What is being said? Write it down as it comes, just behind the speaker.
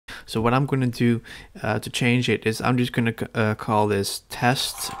So what I'm going to do to change it is I'm just going to call this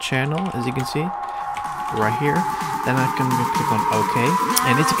test channel, as you can see right here. Then I can click on OK,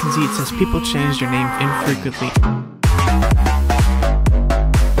 and as you can see, it says people change their name infrequently.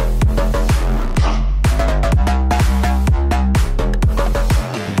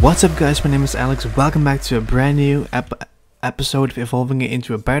 What's up guys, my name is Alex. Welcome back to a brand new episode of evolving it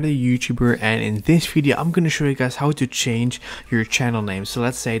into a better YouTuber, and in this video I'm going to show you guys how to change your channel name. So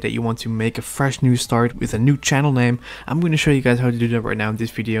let's say that you want to make a fresh new start with a new channel name. I'm going to show you guys how to do that right now in this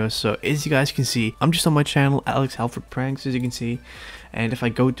video. So as you guys can see, I'm just on my channel, JustAlexHalford Pranks, as you can see, and if I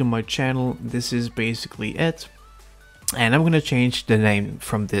go to my channel, this is basically it. And I'm going to change the name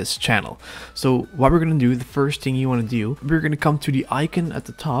from this channel. So what we're going to do, the first thing you want to do, we're going to come to the icon at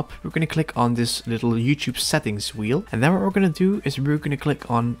the top. We're going to click on this little YouTube settings wheel. And then what we're going to do is we're going to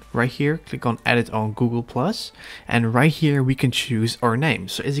click on right here, click on edit on Google+. And right here we can choose our name.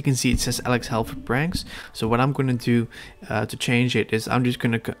 So as you can see, it says JustAlexHalford Pranks. So what I'm going to do to change it is I'm just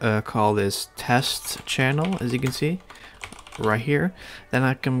going to call this test channel, as you can see right here. Then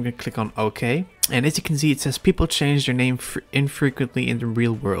I can click on OK, and as you can see, it says people change their name infrequently in the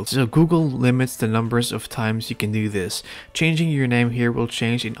real world. So Google limits the numbers of times you can do this. Changing your name here will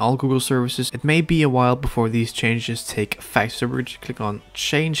change in all Google services. It may be a while before these changes take effect. So we're just click on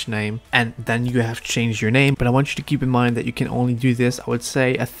change name, and then you have to change your name. But I want you to keep in mind that you can only do this, I would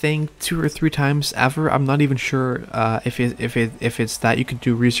say, I think 2 or 3 times ever. I'm not even sure if it's that. You can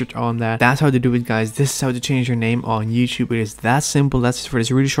do research on that. That's how to do it, guys. This is how to change your name on YouTube. It is that simple. That's it for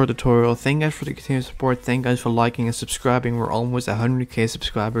this really short tutorial. Thank you guys for the continued support. Thank you guys for liking and subscribing. We're almost 100k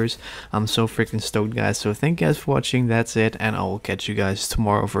subscribers. I'm so freaking stoked, guys. So thank you guys for watching. That's it, and I will catch you guys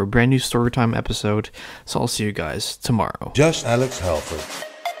tomorrow for a brand new story time episode. So I'll see you guys tomorrow. JustAlexHalford.